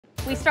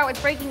We start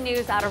with breaking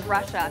news out of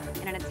Russia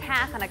in an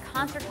attack on a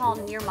concert hall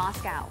near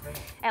Moscow.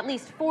 At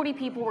least 40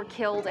 people were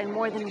killed and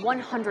more than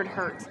 100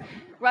 hurt.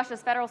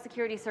 Russia's Federal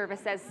Security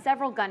Service says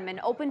several gunmen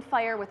opened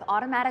fire with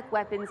automatic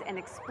weapons and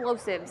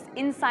explosives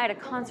inside a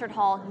concert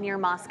hall near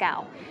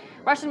Moscow.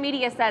 Russian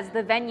media says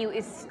the venue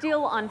is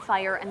still on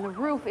fire and the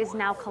roof is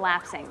now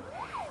collapsing.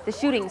 The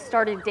shooting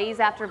started days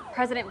after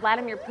President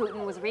Vladimir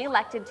Putin was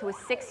re-elected to a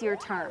 6-year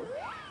term.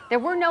 There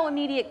were no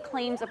immediate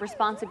claims of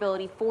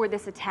responsibility for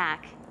this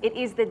attack. It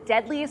is the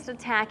deadliest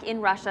attack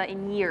in Russia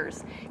in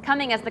years,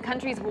 coming as the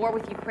country's war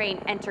with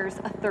Ukraine enters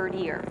a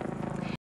 3rd year.